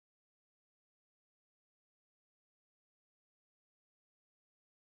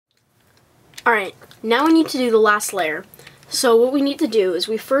Alright, now we need to do the last layer. So what we need to do is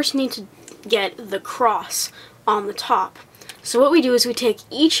we first need to get the cross on the top. So what we do is we take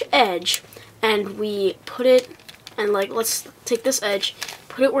each edge and we put it, and like, let's take this edge,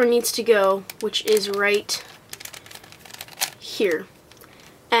 put it where it needs to go, which is right here.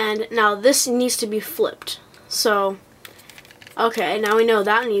 And now this needs to be flipped. So, okay, now we know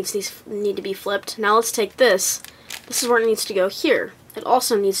that need to be flipped. Now let's take this. This is where it needs to go here. It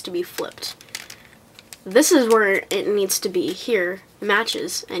also needs to be flipped. This is where it needs to be here,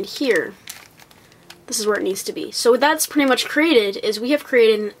 matches, and here, this is where it needs to be. So what that's pretty much created is we have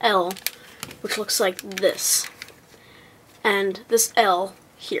created an L, which looks like this, and this L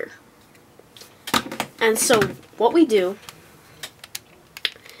here. And so what we do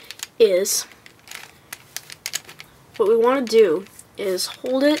is, what we want to do is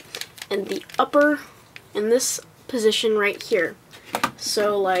hold it in the upper, in this position right here.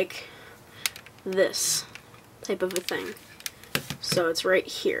 So like this type of a thing. So it's right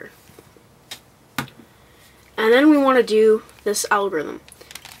here. And then we want to do this algorithm.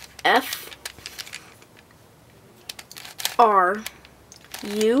 F R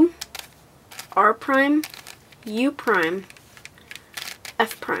U R prime U prime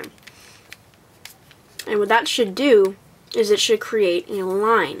F prime. And what that should do is it should create a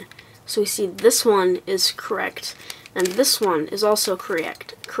line. So we see this one is correct and this one is also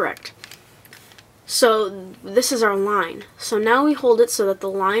correct. So this is our line. So now we hold it so that the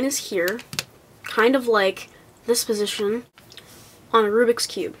line is here, kind of like this position on a Rubik's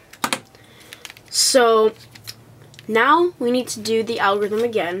Cube. So now we need to do the algorithm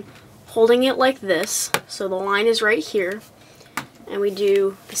again, holding it like this, so the line is right here, and we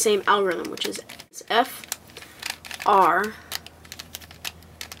do the same algorithm, which is F R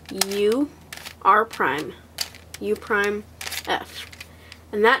U R prime U prime F.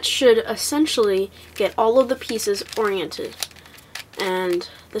 And that should essentially get all of the pieces oriented. And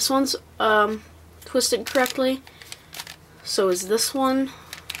this one's twisted correctly. So is this one,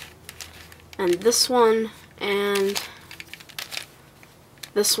 and this one, and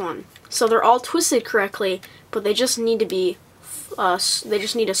this one. So they're all twisted correctly, but they just need to be, they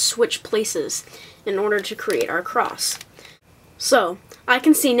just need to switch places in order to create our cross. So I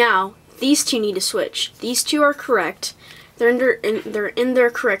can see now these two need to switch. These two are correct. They're in their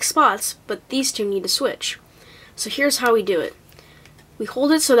correct spots, but these two need to switch. So here's how we do it. We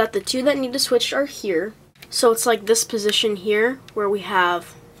hold it so that the two that need to switch are here. So it's like this position here where we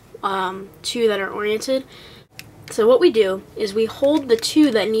have two that are oriented. So what we do is we hold the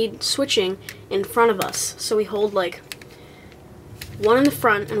two that need switching in front of us. So we hold like one in the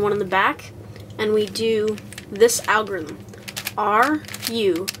front and one in the back, and we do this algorithm. R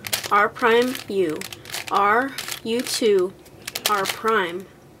U R prime U R U2 R prime,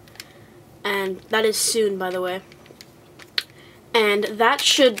 and that is soon, by the way. And that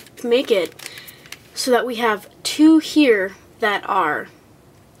should make it so that we have two here that are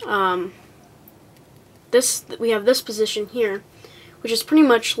we have this position here, which is pretty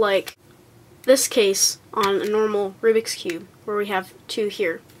much like this case on a normal Rubik's Cube where we have two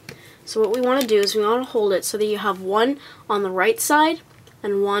here. So what we want to do is we want to hold it so that you have one on the right side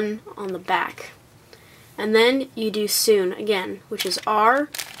and one on the back. And then you do soon again, which is R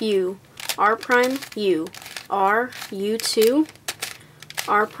U R prime U R U2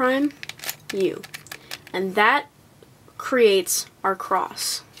 R prime U, and that creates our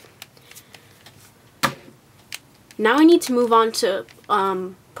cross. Now I need to move on to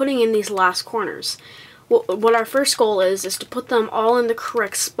putting in these last corners. What our first goal is to put them all in the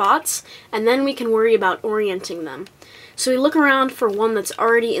correct spots, and then we can worry about orienting them. So we look around for one that's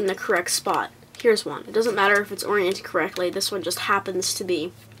already in the correct spot. Here's one. It doesn't matter if it's oriented correctly, this one just happens to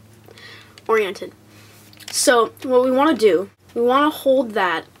be oriented. So what we want to do, we want to hold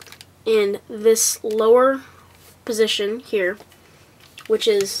that in this lower position here, which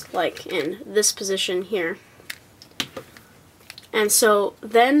is like in this position here. And so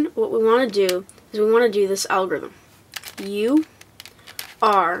then what we want to do is we want to do this algorithm. U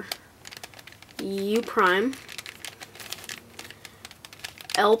R U prime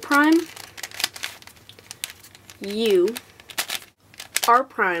L prime U R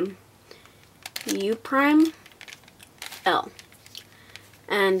prime U prime L.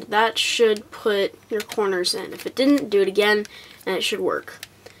 And that should put your corners in. If it didn't, do it again and it should work.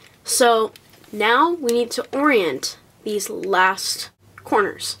 So now we need to orient these last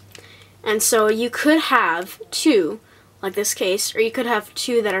corners. And so you could have two, like this case, or you could have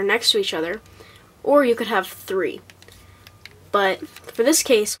two that are next to each other, or you could have three. But for this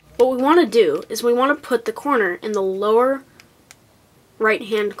case, what we want to do is we want to put the corner in the lower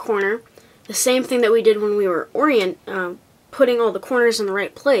right-hand corner, the same thing that we did when we were putting all the corners in the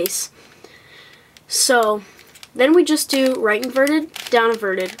right place. So then we just do right inverted,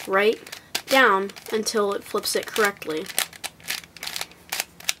 right, down until it flips it correctly.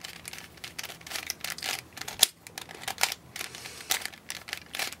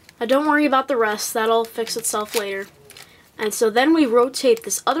 Now don't worry about the rest, that'll fix itself later. And so then we rotate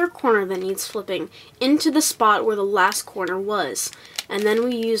this other corner that needs flipping into the spot where the last corner was. And then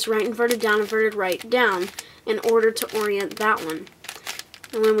we use right inverted, right, down in order to orient that one.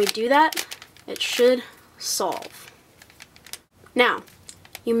 And when we do that, it should solve. Now,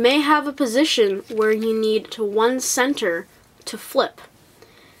 you may have a position where you need to one center to flip,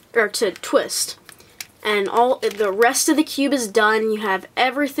 or to twist. And all the rest of the cube is done. You have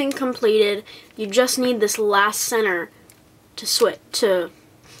everything completed. You just need this last center to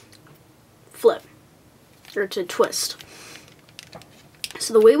flip, or to twist.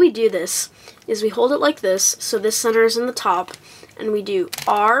 So the way we do this is we hold it like this, so this center is in the top, and we do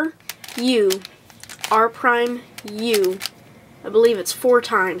R, U, R prime, U. I believe it's 4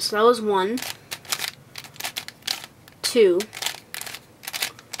 times. So that was 1, 2,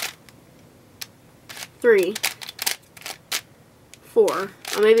 3, 4, or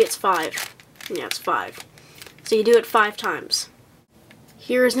maybe it's 5. Yeah, it's 5. So you do it 5 times.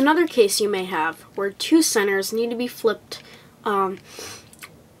 Here is another case you may have where 2 centers need to be flipped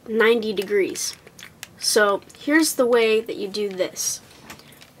 90 degrees. So here's the way that you do this.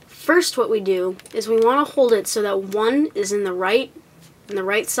 First, what we do is we want to hold it so that 1 is in the right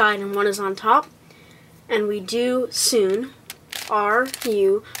side and 1 is on top. And we do soon R,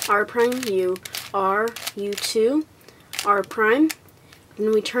 U, R prime, U, R, U2, R prime.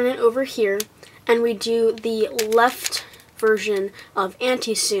 And we turn it over here and we do the left version of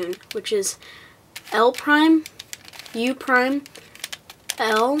anti-soon, which is L prime, U prime,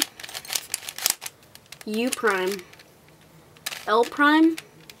 L, U prime, L prime,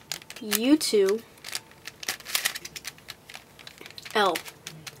 U2, L.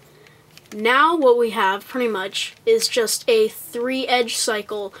 Now what we have pretty much is just a 3-edge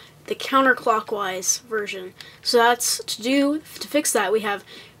cycle, the counterclockwise version. So that's to fix that we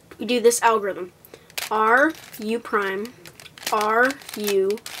do this algorithm. R, U prime, R,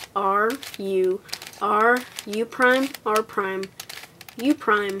 U, R, U, R, U prime, R prime, U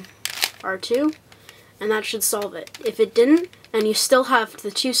prime, R2, and that should solve it. If it didn't, and you still have the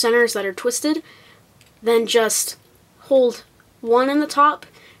 2 centers that are twisted, then just hold 1 in the top,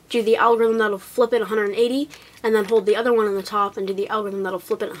 do the algorithm that'll flip it 180, and then hold the other one in the top and do the algorithm that'll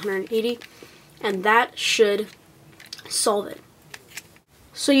flip it 180, and that should solve it.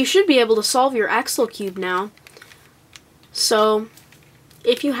 So you should be able to solve your Axel cube now. So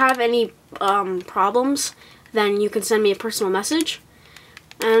if you have any problems, then you can send me a personal message.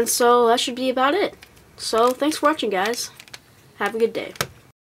 And so that should be about it. So thanks for watching, guys. Have a good day.